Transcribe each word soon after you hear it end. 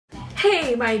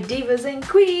Hey my divas and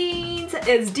queens,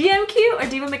 it's DMQ or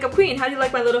Diva Makeup Queen. How do you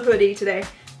like my little hoodie today?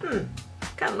 Kind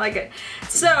of like it.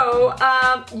 So,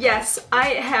 yes, I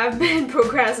have been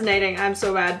procrastinating. I'm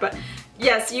so bad, but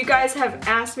yes, you guys have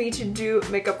asked me to do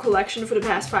makeup collection for the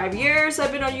past 5 years.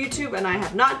 I've been on YouTube and I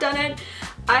have not done it.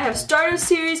 I have started a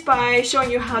series by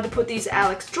showing you how to put these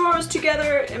Alex drawers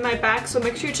together in my bag, so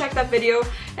make sure you check that video.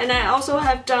 And I also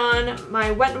have done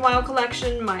my Wet n Wild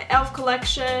collection, my e.l.f.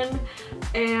 collection,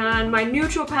 and my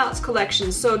neutral palettes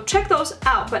collection, so check those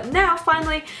out. But now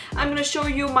finally I'm gonna show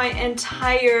you my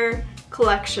entire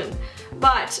collection,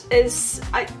 but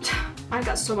I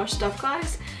got so much stuff,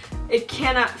 guys. It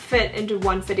cannot fit into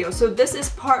one video. So this is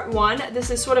part one. This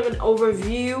is sort of an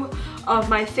overview of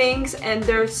my things, and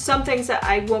there's some things that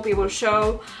I won't be able to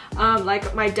show,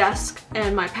 like my desk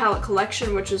and my palette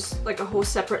collection, which is like a whole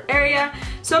separate area.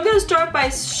 So I'm gonna start by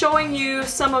showing you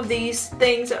some of these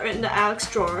things that are in the Alex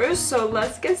drawers. So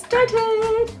let's get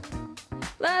started.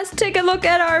 Let's take a look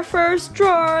at our first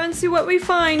drawer and see what we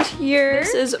find here.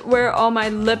 This is where all my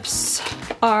lips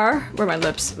are. Where are my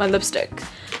lips? My lipstick.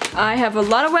 I have a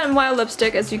lot of Wet n Wild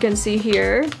lipstick, as you can see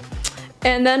here.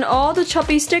 And then all the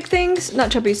chubby stick things,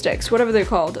 not chubby sticks, whatever they're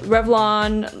called,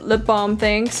 Revlon lip balm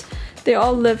things, they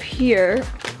all live here.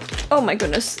 Oh my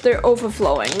goodness, they're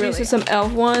overflowing, really. These are some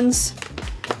e.l.f. ones.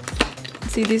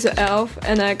 See, these are e.l.f.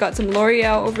 And I got some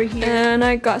L'Oreal over here. And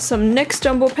I got some NYX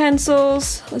jumbo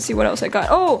pencils. Let's see what else I got.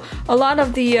 Oh, a lot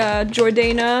of the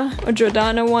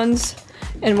Jordana ones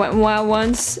and Wet n Wild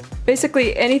ones.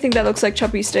 Basically anything that looks like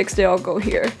chubby sticks, they all go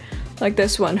here. Like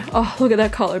this one. Oh, look at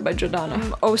that color by Jordana.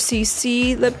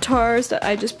 OCC lip tars that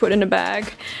I just put in a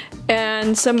bag.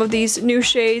 And some of these new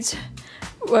shades.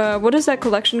 What is that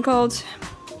collection called?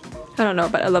 I don't know,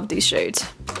 but I love these shades.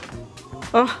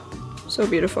 Oh, so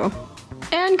beautiful.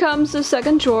 And comes the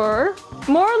second drawer.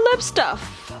 More lip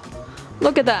stuff.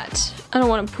 Look at that. I don't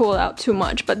want to pull out too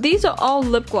much, but these are all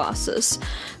lip glosses.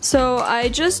 So I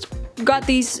just got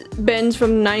these bins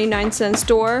from the 99-cent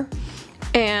store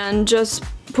and just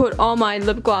put all my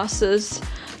lip glosses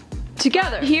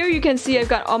together. Here you can see I've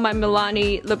got all my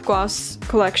Milani lip gloss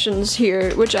collections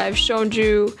here, which I've shown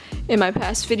you in my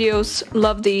past videos.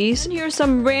 Love these. And here's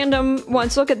some random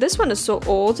ones. Look at this one, is so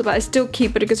old, but I still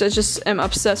keep it because I just am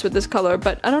obsessed with this color.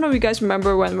 But I don't know if you guys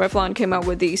remember when Revlon came out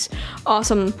with these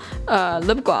awesome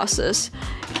lip glosses.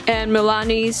 And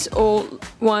Milani's old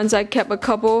ones, I kept a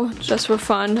couple just for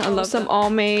fun. I love some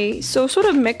Almay, so sort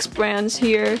of mixed brands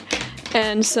here.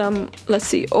 And some, let's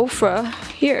see, Ofra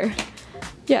here.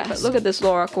 Yeah, but look at this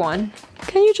Lorac one.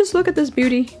 Can you just look at this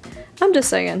beauty? I'm just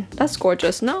saying, that's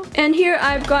gorgeous, no? And here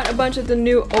I've got a bunch of the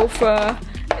new Ofra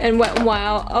and Wet n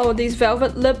Wild. Oh, these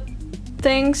velvet lip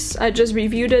things. I just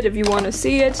reviewed it if you want to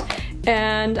see it.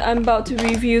 And I'm about to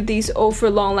review these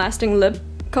Ofra long-lasting lip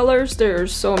colors. They're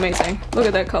so amazing. Look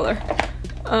at that color.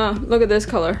 Look at this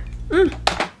color.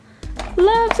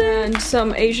 Loves it. And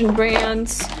some Asian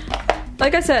brands.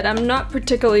 Like I said, I'm not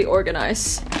particularly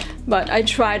organized, but I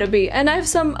try to be. And I have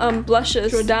some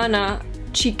blushes, Jordana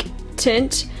cheek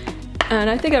tint, and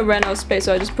I think I ran out of space,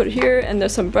 so I just put it here, and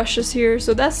there's some brushes here.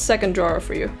 So that's the second drawer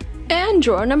for you. And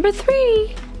drawer number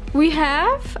 3, we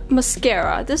have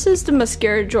mascara. This is the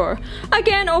mascara drawer.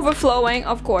 Again, overflowing,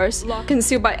 of course.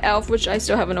 Concealed by e.l.f., which I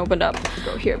still haven't opened up.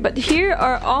 Go here. But here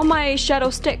are all my shadow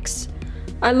sticks.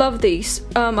 I love these.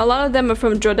 A lot of them are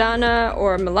from Jordana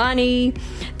or Milani.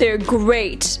 They're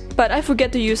great, but I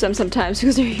forget to use them sometimes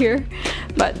because they're here.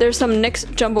 But there's some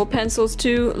NYX jumbo pencils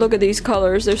too. Look at these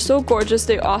colors. They're so gorgeous.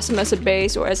 They're awesome as a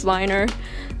base or as liner.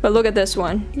 But look at this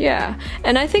one. Yeah.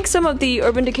 And I think some of the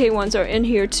Urban Decay ones are in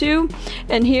here too.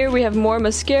 And here we have more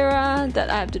mascara that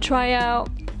I have to try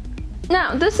out.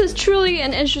 Now, this is truly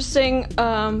an interesting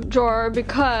drawer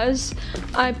because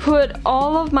I put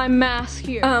all of my masks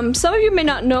here. Some of you may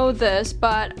not know this,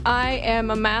 but I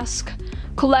am a mask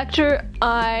collector.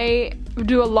 I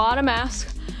do a lot of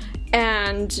masks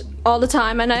and all the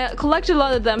time, and I collect a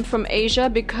lot of them from Asia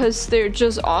because they're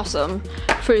just awesome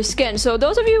for your skin. So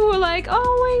those of you who are like,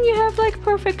 oh, Wing, you have like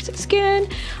perfect skin.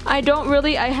 I don't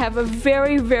really. I have a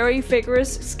very, very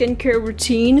vigorous skincare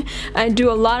routine. I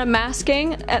do a lot of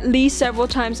masking, at least several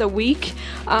times a week.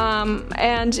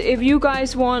 And if you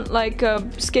guys want like a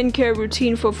skincare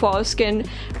routine for fall skin,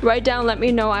 write down, let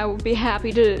me know. I will be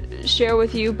happy to share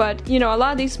with you. But you know, a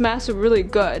lot of these masks are really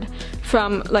good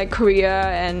from like Korea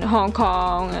and Hong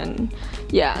Kong, and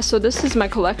yeah, so this is my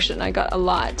collection. I got a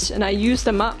lot and I use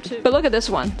them up too. But look at this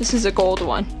one. This is a gold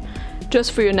one,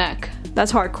 just for your neck.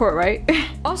 That's hardcore, right?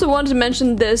 Also wanted to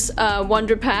mention this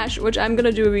Wonder Patch, which I'm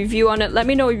gonna do a review on it. Let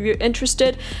me know if you're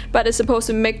interested, but it's supposed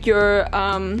to make your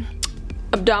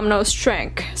abdominal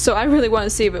strength. So I really want to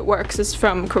see if it works. It's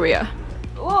from Korea.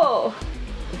 Whoa!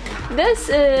 This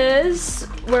is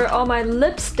where all my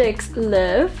lipsticks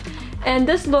live. And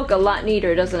this look a lot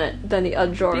neater, doesn't it, than the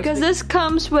other drawers? Because this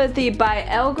comes with the by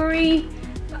Ckey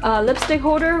lipstick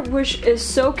holder, which is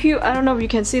so cute. I don't know if you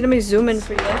can see. Let me zoom in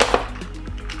for you.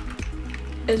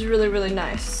 It's really, really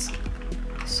nice.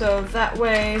 So that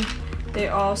way they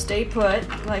all stay put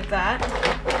like that.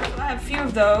 So I have a few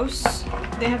of those.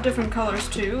 They have different colors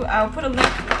too. I'll put a link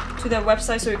to their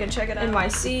website so you can check it out.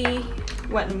 NYC,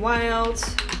 Wet n Wild,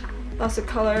 lots of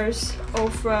colors,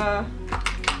 Ofra,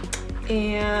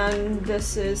 and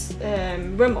this is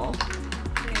Rimmel.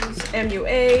 There's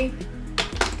MUA,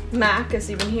 MAC is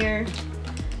even here,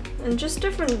 and just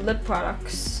different lip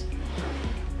products.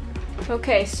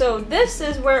 Okay, so this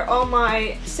is where all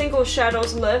my single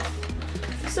shadows live.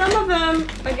 Some of them,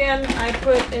 again, I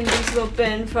put in this little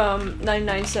bin from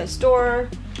 99-cent store.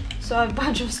 So I have a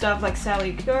bunch of stuff like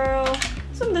Sally Girl.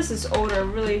 Some of this is older,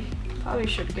 really probably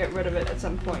should get rid of it at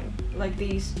some point. Like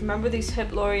these, remember these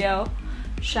hip L'Oreal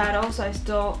shadows? I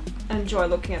still enjoy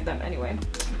looking at them anyway.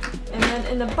 And then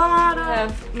in the bottom I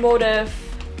have Motive,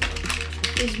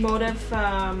 these Motive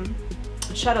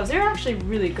shadows. They're actually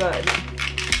really good.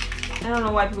 I don't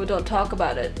know why people don't talk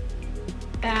about it.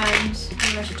 And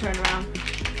maybe I should turn around.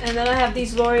 And then I have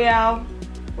these L'Oreal,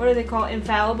 what do they call,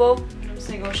 Infallible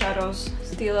single shadows.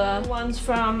 Stila. Ones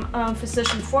from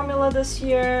Physician Formula this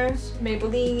year.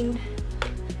 Maybelline.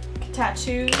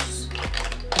 Tattoos.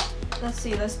 Let's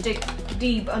see, let's dig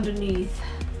deep underneath.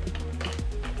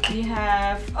 We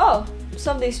have, oh,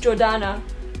 some of these Jordana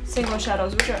single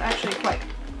shadows, which are actually quite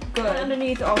good. And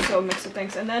underneath also a mix of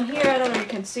things. And then here, I don't know if you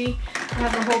can see, I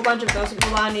have a whole bunch of those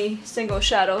Milani single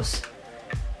shadows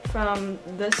from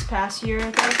this past year,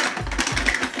 I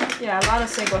think. Yeah, a lot of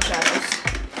single shadows.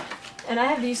 And I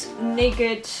have these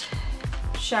Naked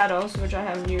shadows, which I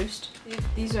haven't used.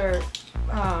 These are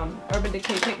Urban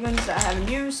Decay pigments that I haven't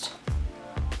used.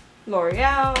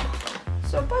 L'Oreal.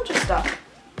 So a bunch of stuff.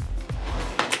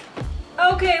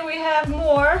 Okay, we have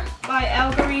more by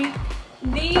Ckey.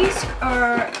 These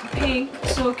are pink,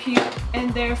 so cute,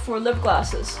 and they're for lip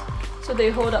glosses. So they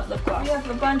hold up lip gloss. We have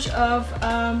a bunch of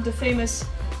the famous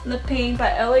lip paint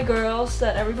by LA Girls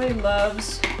that everybody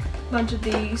loves. A bunch of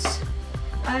these.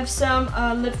 I have some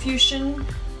Lip Fusion.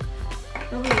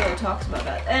 Nobody really talks about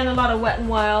that. And a lot of Wet n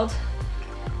Wild.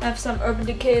 I have some Urban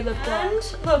Decay lip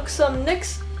gloss. And look, some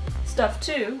NYX stuff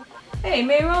too. Hey,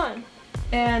 Mayron.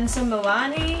 And some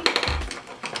Milani.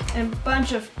 And a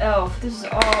bunch of e.l.f. This is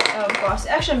all e.l.f. gloss.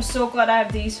 Actually, I'm so glad I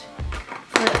have these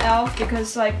for e.l.f.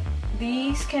 because like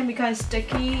these can be kind of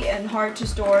sticky and hard to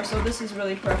store. So this is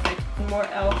really perfect. More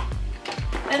e.l.f.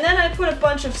 And then I put a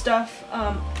bunch of stuff,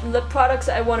 lip products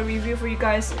that I want to review for you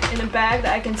guys in a bag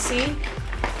that I can see.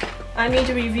 I need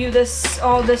to review this,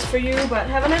 all this for you, but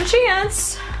haven't had a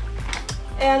chance.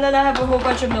 And then I have a whole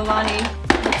bunch of Milani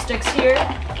lipsticks here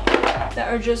that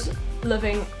are just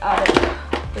living out of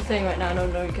the thing right now.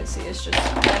 No, you can see it's just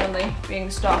randomly being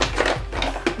stocked.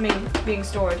 Being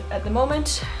stored at the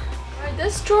moment. Alright,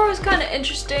 this drawer is kind of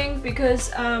interesting because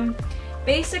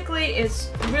basically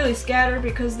it's really scattered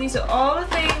because these are all the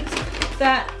things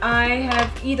that I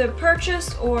have either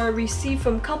purchased or received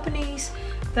from companies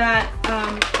that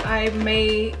I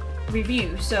may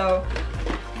review. So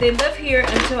they live here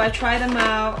until I try them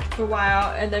out for a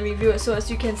while and then review it. So as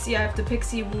you can see, I have the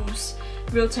Pixie Woo's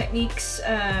Real Techniques,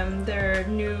 their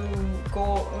new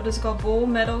gold, what is it called, Bold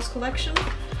Metals collection,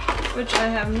 which I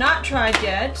have not tried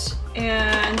yet,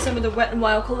 and some of the Wet n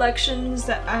Wild collections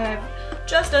that I have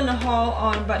just done a haul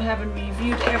on but haven't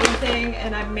reviewed everything,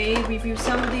 and I may review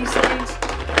some of these things.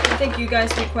 I think you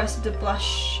guys requested the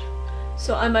blush,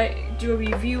 so I might do a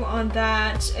review on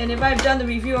that, and if I've done the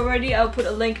review already, I'll put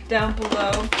a link down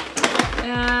below.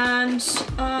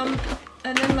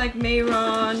 And then like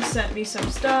Mayron sent me some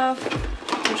stuff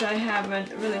which I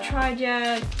haven't really tried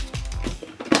yet.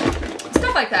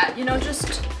 Stuff like that, you know,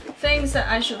 just things that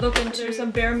I should look into.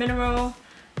 Some Bare Mineral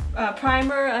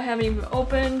primer I haven't even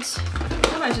opened.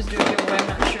 I might just do a giveaway, I'm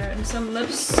not sure. And some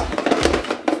lips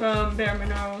from Bare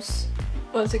Minerals.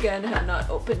 Once again, have not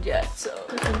opened yet, so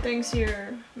different things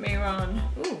here. Mayron.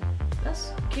 Ooh,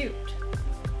 that's cute.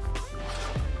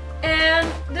 And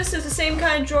this is the same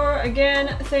kind of drawer.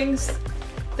 Again, things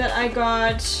that I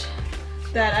got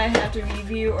that I have to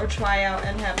review or try out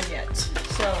and haven't yet.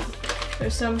 So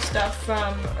there's some stuff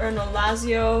from Erno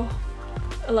Lazio,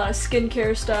 a lot of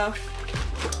skincare stuff,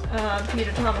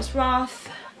 Peter Thomas Roth.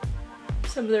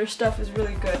 Some of their stuff is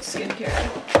really good skincare.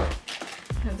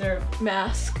 Have their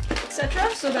mask, etc.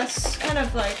 So that's kind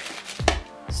of like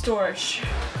storage,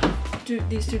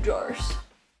 these two drawers.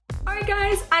 Alright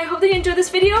guys, I hope that you enjoyed this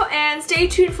video and stay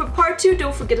tuned for part 2.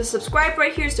 Don't forget to subscribe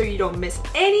right here so you don't miss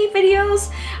any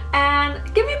videos.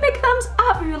 And give me a big thumbs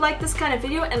up if you like this kind of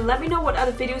video and let me know what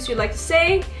other videos you'd like to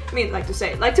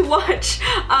like to watch.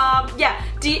 Yeah,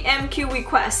 DMQ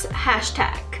request,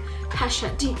 hashtag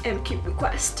DMQ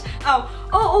request.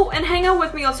 Oh, and hang out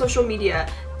with me on social media.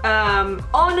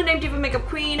 On the name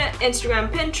DivaMakeupQueen,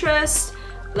 Instagram, Pinterest,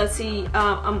 let's see,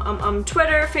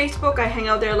 Twitter, Facebook. I hang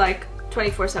out there like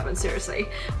 24/7, seriously.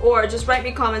 Or just write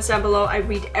me comments down below. I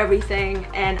read everything,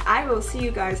 and I will see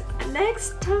you guys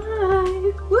next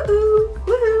time. Woohoo!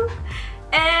 Woohoo!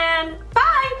 And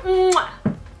bye! Mwah!